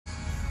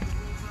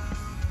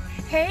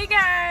Hey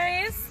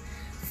guys!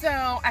 So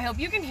I hope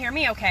you can hear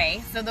me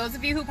okay. So those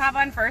of you who pop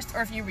on first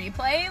or if you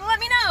replay,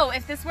 let me know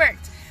if this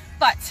worked.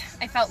 But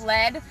I felt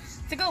led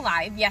to go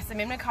live. Yes,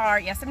 I'm in my car.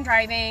 Yes, I'm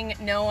driving.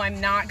 No,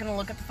 I'm not going to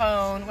look at the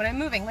phone when I'm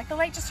moving. Like the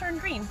light just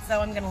turned green, so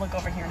I'm going to look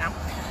over here now.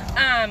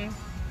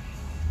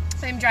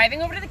 So I'm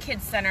driving over to the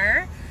kids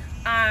center.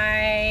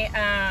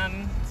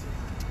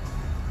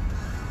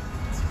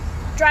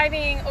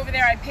 Driving over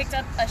there, I picked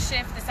up a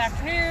shift this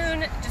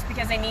afternoon just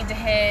because I need to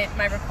hit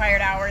my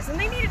required hours and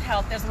they needed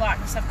help. There's a lot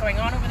of stuff going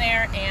on over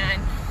there, and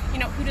you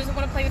know, who doesn't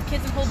want to play with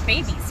kids and hold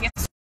babies?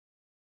 Yes,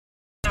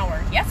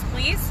 hour. Yes,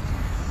 please.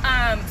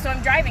 So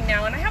I'm driving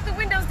now and I have the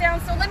windows down,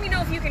 so let me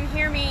know if you can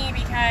hear me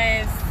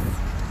because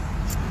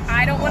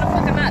I don't want to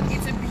put them up.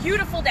 It's a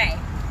beautiful day.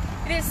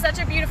 It is such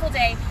a beautiful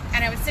day,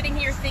 and I was sitting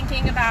here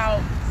thinking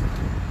about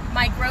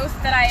my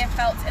growth that I have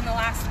felt in the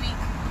last week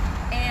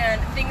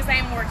and things I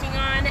am working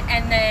on,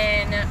 and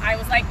then I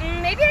was like,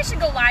 maybe I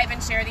should go live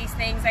and share these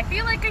things. I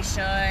feel like I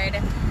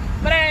should,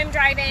 but I'm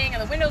driving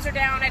and the windows are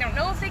down. I don't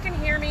know if they can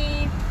hear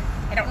me.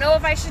 I don't know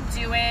if I should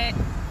do it.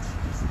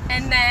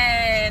 And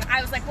then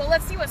I was like, well,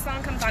 let's see what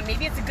song comes on.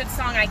 Maybe it's a good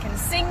song I can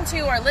sing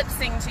to or lip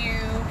sing to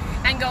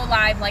and go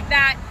live like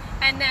that.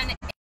 And then,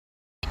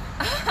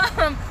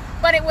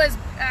 but it was,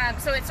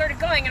 so it started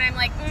going and I'm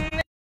like,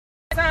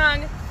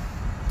 song.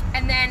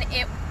 And then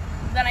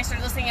I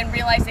started listening and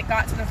realized it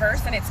got to the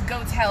verse and it's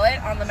Go Tell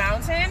It on the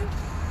Mountain.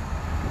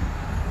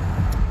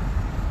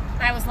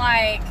 I was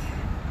like,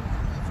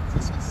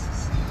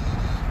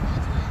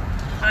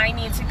 I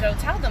need to go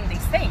tell them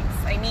these things.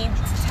 I need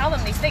to tell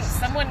them these things.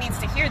 Someone needs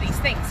to hear these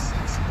things.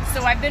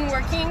 So I've been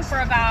working for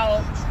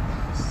about,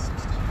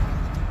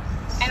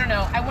 I don't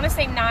know, I want to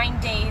say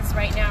 9 days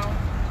right now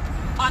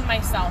on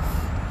myself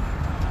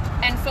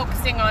and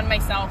focusing on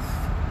myself.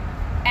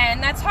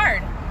 And that's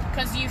hard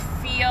because you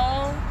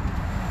feel,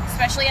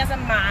 especially as a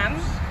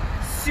mom,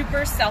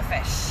 super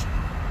selfish.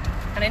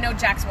 And I know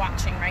Jack's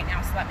watching right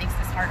now, so that makes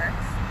this harder.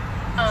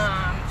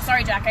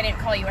 Sorry, Jack, I didn't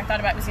call you. I thought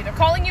about it was either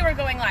calling you or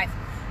going live.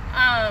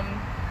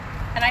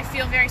 And I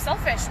feel very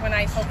selfish when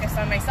I focus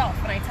on myself.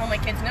 And I tell my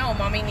kids, no,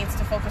 mommy needs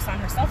to focus on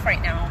herself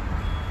right now.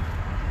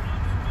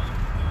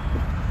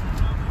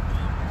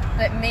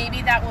 But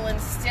maybe that will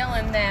instill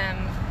in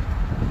them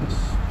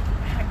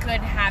good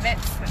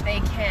habits that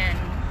they can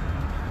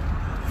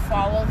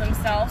follow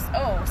themselves.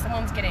 Oh,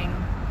 someone's getting,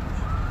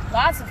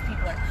 lots of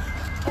people are,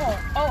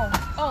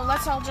 oh,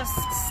 let's all just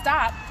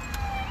stop.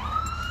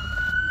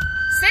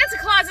 Santa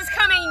Claus is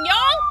coming,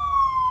 y'all!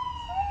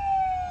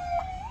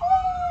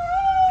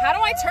 How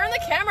do I turn the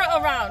camera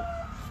around?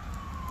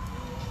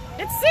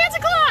 It's Santa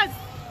Claus!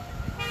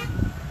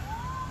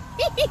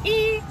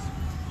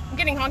 I'm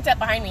getting honked at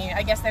behind me.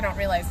 I guess they don't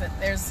realize that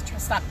there's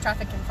stop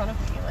traffic in front of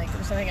me. Like,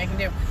 there's something I can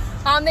do.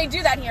 They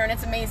do that here, and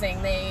it's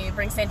amazing. They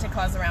bring Santa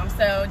Claus around.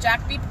 So,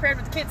 Jack, be prepared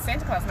with the kids.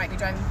 Santa Claus might be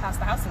driving past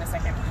the house in a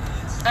second.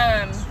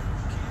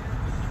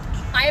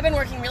 I have been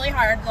working really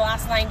hard the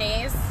last 9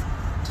 days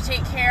to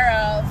take care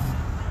of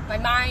my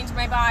mind,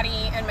 my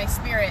body, and my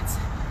spirit.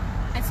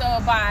 And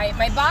so by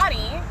my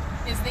body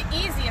is the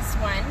easiest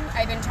one.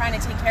 I've been trying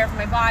to take care of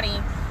my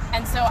body.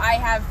 And so I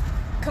have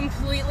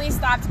completely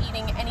stopped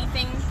eating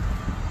anything.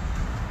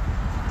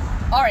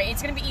 All right,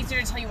 it's going to be easier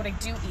to tell you what I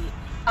do eat.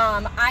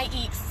 I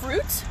eat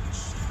fruit,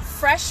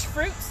 fresh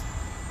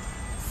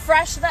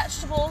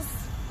vegetables,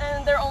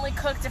 and they're only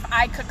cooked if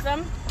I cook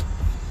them.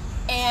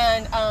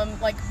 And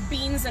like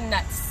beans and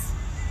nuts.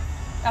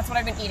 That's what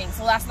I've been eating.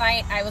 So last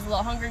night I was a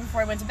little hungry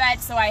before I went to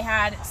bed, so I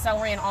had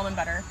celery and almond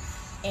butter.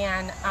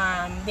 And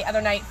the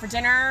other night for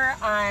dinner,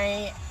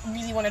 I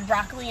really wanted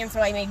broccoli, and so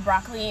I made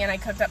broccoli, and I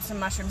cooked up some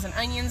mushrooms and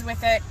onions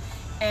with it,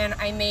 and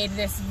I made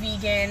this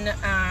vegan,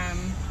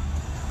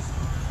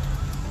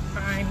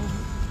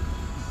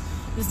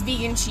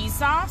 cheese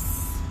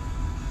sauce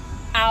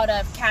out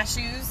of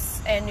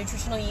cashews and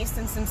nutritional yeast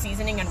and some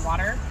seasoning and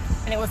water,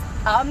 and it was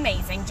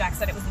amazing. Jack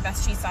said it was the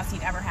best cheese sauce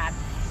he'd ever had,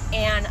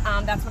 and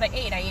that's what I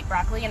ate. I ate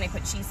broccoli, and I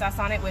put cheese sauce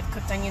on it with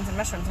cooked onions and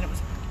mushrooms, and it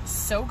was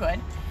so good.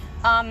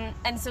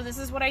 And so this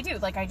is what I do.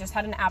 Like, I just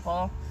had an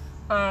apple.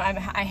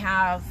 I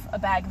have a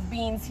bag of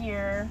beans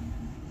here.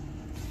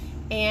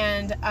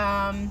 And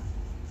I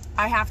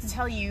have to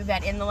tell you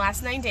that in the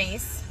last 9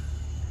 days,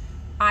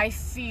 I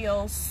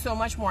feel so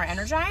much more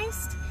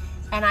energized.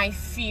 And I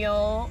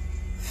feel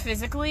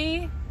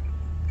physically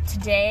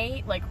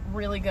today, like,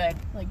 really good.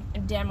 Like,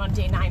 I'm on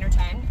day 9 or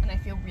 10, and I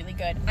feel really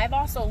good. I've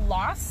also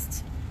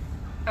lost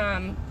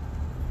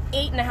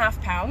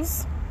 8.5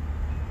 pounds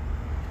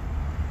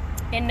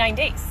in 9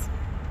 days.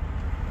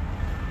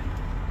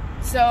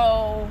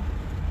 So,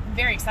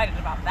 very excited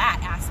about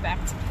that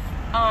aspect.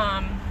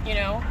 You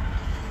know,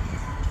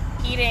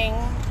 eating,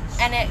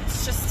 and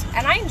it's just,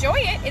 and I enjoy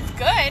it. It's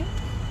good.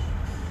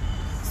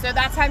 So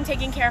that's how I'm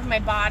taking care of my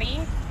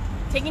body,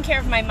 taking care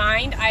of my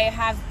mind. I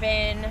have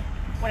been,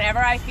 whenever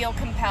I feel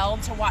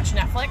compelled to watch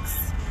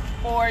Netflix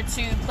or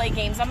to play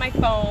games on my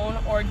phone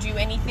or do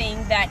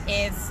anything that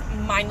is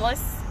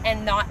mindless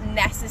and not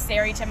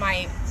necessary to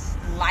my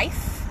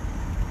life,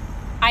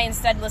 I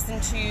instead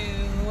listen to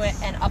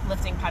an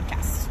uplifting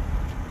podcast.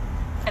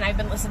 and I've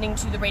been listening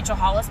to the Rachel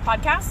Hollis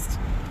podcast.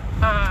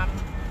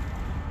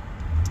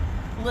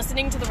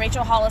 Listening to the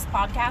Rachel Hollis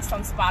podcast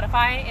on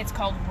Spotify. It's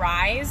called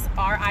Rise,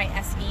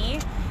 R-I-S-E,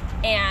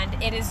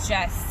 and it is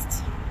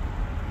just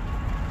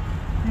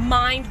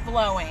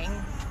mind-blowing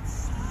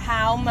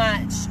how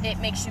much it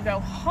makes you go,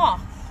 huh,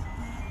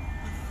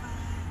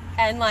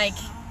 and like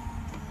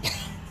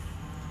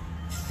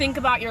think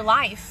about your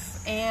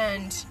life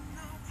and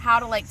how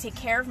to like take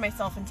care of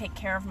myself and take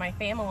care of my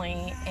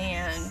family,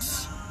 and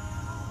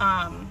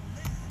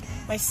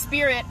my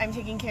spirit. I'm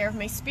taking care of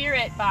my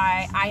spirit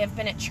by, I have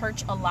been at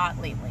church a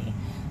lot lately,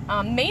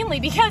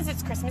 mainly because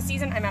it's Christmas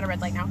season. I'm at a red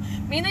light now.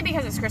 Mainly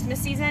because it's Christmas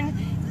season,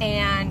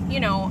 and you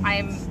know,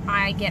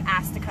 I get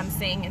asked to come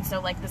sing, and so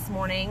like this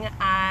morning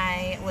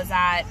I was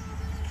at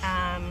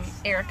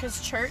Erica's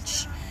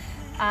church.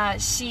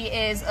 She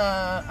is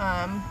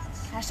a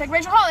hashtag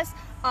Rachel Hollis.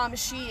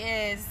 She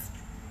is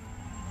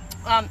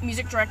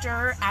music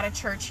director at a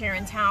church here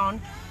in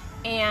town,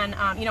 and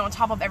you know, on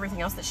top of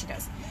everything else that she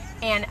does.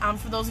 And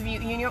for those of you,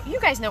 you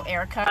guys know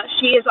Erica.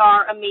 She is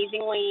our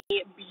amazingly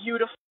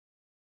beautiful.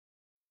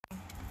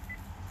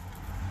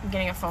 I'm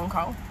getting a phone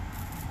call.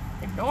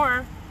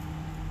 Ignore.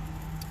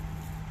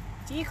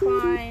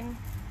 Decline.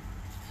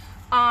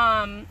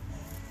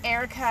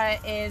 Erica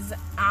is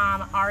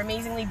our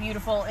amazingly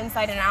beautiful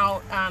inside and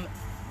out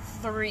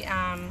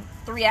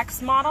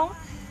 3X model.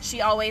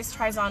 She always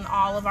tries on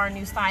all of our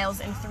new styles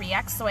in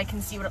 3X so I can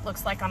see what it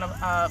looks like on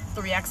a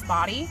 3X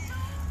body.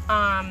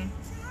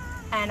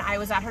 And I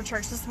was at her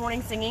church this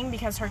morning singing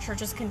because her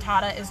church's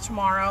cantata is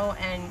tomorrow,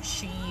 and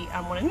she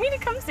wanted me to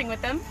come sing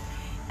with them.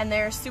 And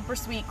they're a super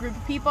sweet group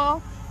of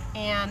people.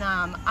 And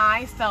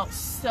I felt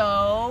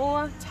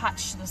so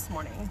touched this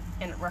morning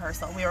in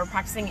rehearsal. We were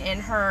practicing in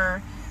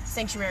her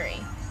sanctuary,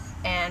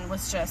 and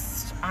was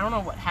just, I don't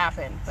know what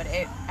happened, but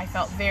I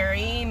felt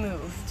very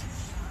moved.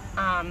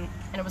 And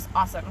it was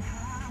awesome.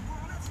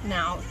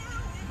 Now,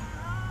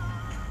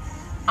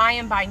 I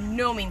am by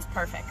no means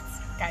perfect,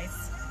 guys.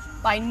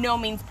 By no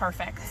means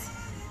perfect.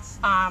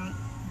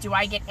 Do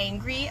I get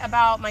angry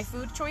about my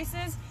food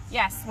choices?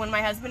 Yes. When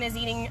my husband is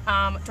eating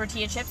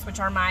tortilla chips, which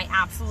are my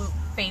absolute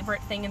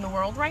favorite thing in the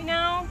world right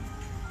now,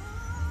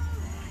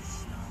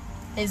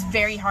 is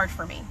very hard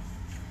for me.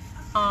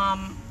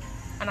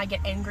 And I get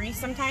angry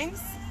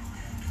sometimes,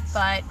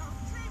 but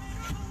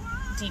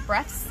deep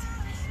breaths.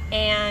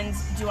 And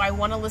do I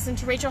want to listen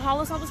to Rachel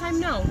Hollis all the time?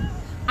 No.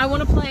 I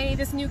want to play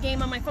this new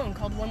game on my phone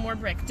called One More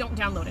Brick. Don't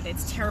download it.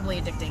 It's terribly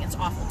addicting. It's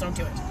awful. Don't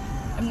do it.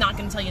 I'm not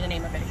going to tell you the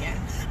name of it again.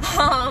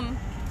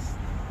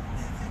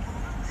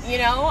 You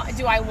know,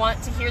 do I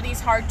want to hear these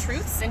hard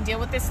truths and deal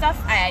with this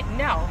stuff?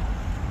 No.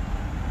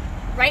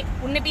 Right?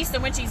 Wouldn't it be so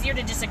much easier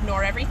to just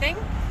ignore everything?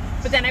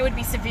 But then I would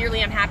be severely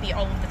unhappy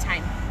all of the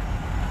time.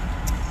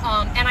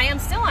 And I am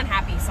still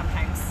unhappy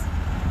sometimes.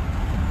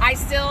 I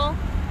still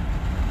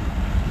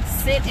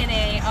sit in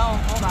a, oh,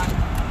 hold on.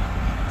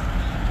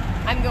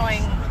 I'm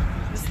going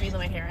the speed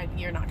limit here.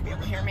 You're not going to be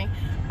able to hear me.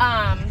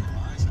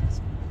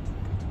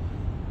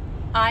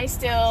 I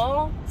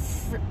still,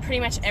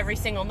 pretty much every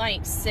single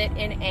night, sit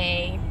in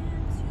a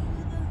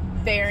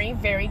very,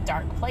 very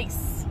dark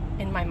place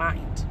in my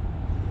mind.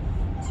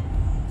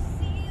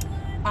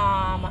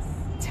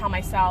 Tell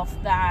myself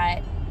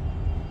that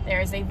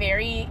there is a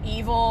very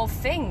evil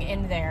thing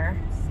in there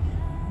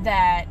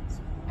that,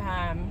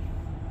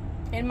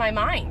 in my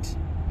mind,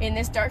 in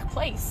this dark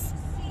place,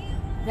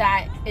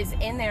 that is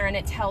in there, and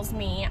it tells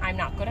me I'm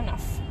not good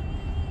enough.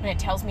 And it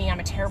tells me I'm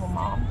a terrible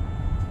mom.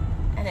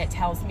 And it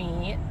tells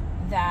me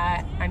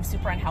that I'm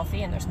super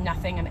unhealthy and there's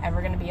nothing I'm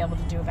ever going to be able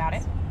to do about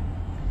it.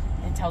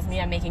 It tells me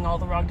I'm making all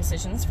the wrong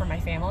decisions for my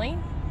family.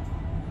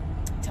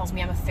 It tells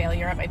me I'm a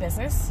failure at my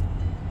business.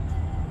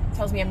 It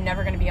tells me I'm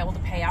never going to be able to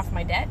pay off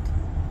my debt.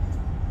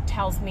 It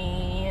tells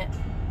me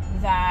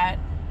that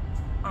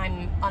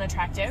I'm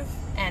unattractive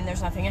and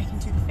there's nothing I can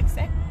do to fix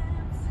it.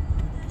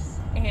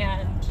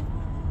 And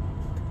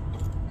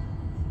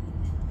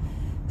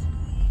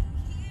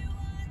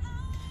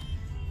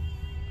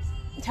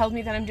it tells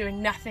me that I'm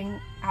doing nothing,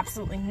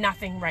 absolutely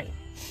nothing right,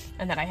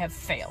 and that I have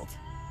failed.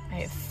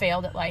 I have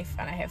failed at life,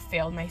 and I have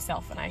failed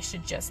myself, and I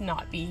should just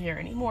not be here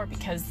anymore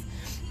because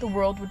the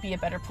world would be a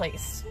better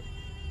place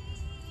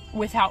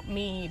without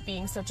me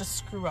being such a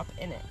screw up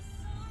in it.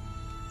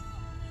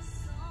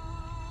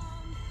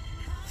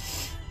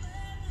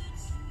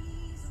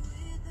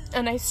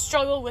 And I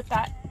struggle with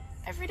that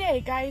every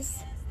day,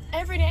 guys.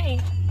 Every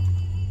day.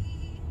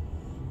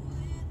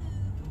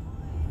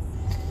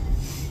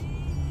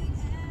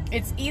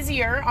 It's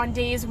easier on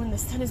days when the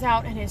sun is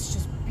out and it's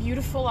just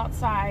beautiful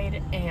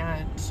outside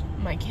and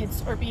my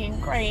kids are being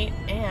great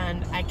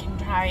and I can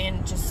try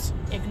and just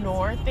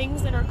ignore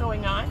things that are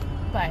going on,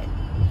 but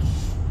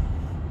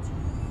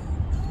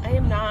I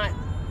am not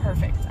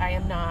perfect. I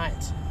am not,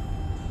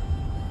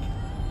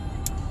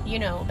 you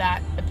know,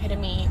 that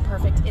epitome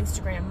perfect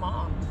Instagram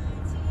mom.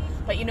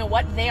 But you know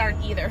what? They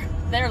aren't either.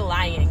 They're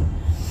lying.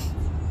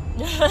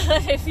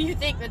 If you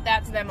think that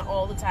that's them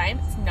all the time,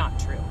 it's not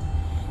true.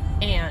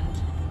 And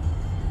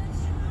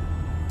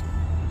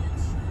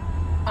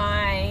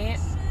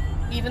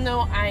even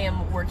though I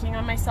am working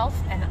on myself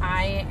and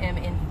I am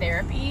in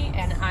therapy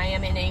and I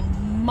am in a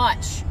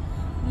much,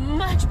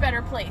 much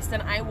better place than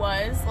I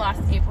was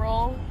last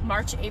April,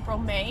 March, April,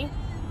 May,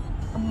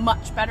 a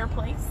much better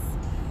place,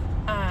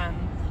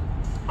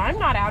 I'm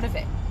not out of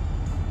it.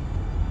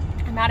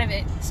 I'm out of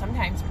it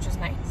sometimes, which is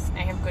nice. I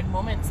have good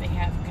moments, I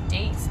have good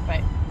days,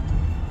 but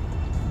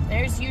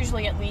there's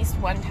usually at least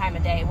one time a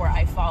day where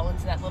I fall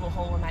into that little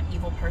hole and that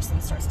evil person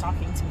starts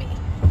talking to me.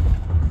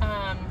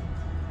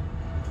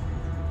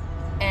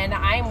 And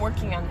I'm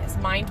working on this,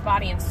 mind,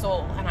 body, and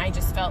soul, and I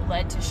just felt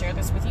led to share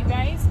this with you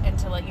guys and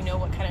to let you know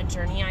what kind of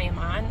journey I am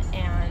on,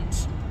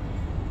 and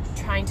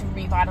trying to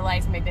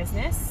revitalize my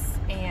business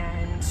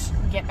and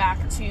get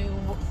back to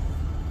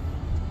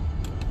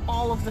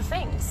all of the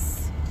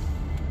things.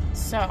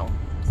 So,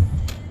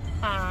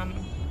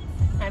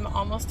 I'm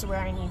almost to where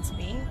I need to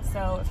be.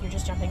 So if you're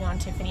just jumping on,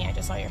 Tiffany, I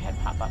just saw your head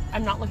pop up.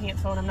 I'm not looking at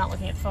the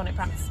phone, I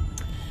promise.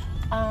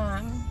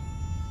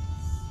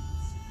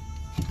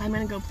 I'm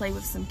gonna go play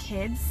with some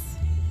kids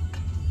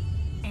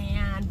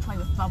and play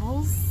with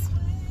bubbles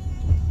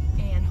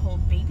and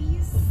hold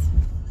babies.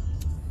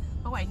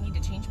 Oh, I need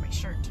to change my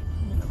shirt.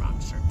 I'm in the wrong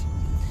shirt.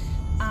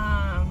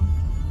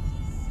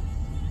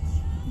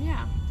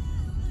 Yeah.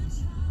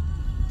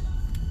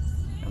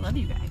 I love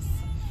you guys.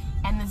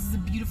 And this is a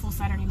beautiful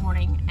Saturday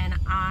morning, and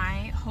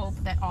I hope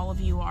that all of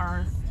you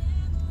are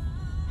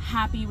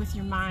happy with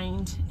your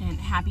mind and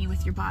happy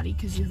with your body,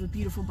 because you have a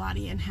beautiful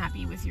body, and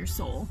happy with your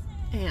soul.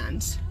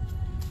 And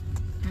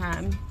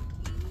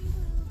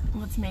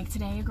let's make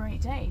today a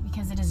great day,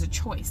 because it is a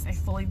choice. I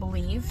fully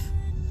believe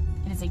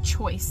it is a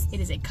choice.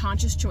 It is a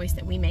conscious choice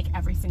that we make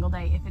every single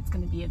day if it's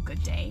going to be a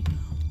good day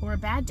or a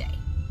bad day.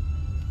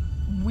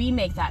 We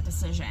make that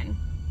decision.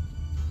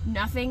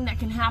 Nothing that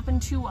can happen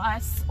to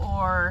us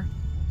or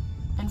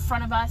in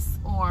front of us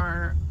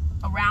or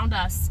around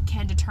us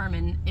can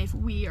determine if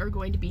we are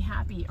going to be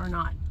happy or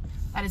not.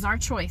 That is our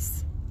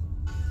choice.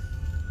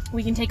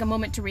 We can take a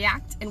moment to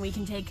react, and we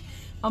can take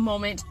a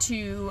moment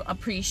to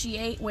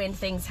appreciate when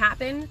things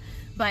happen,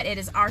 but it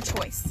is our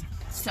choice.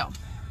 So,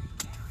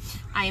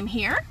 I am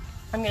here.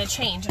 I'm going to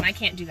change, and I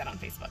can't do that on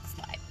Facebook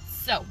Live.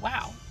 So,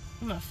 wow.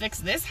 I'm going to fix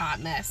this hot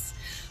mess.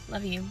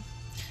 Love you.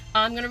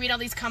 I'm going to read all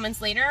these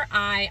comments later.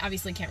 I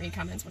obviously can't read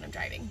comments when I'm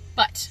driving,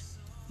 but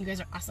you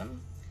guys are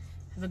awesome.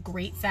 Have a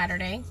great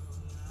Saturday.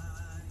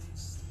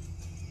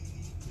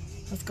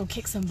 Let's go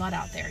kick some butt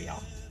out there,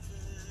 y'all.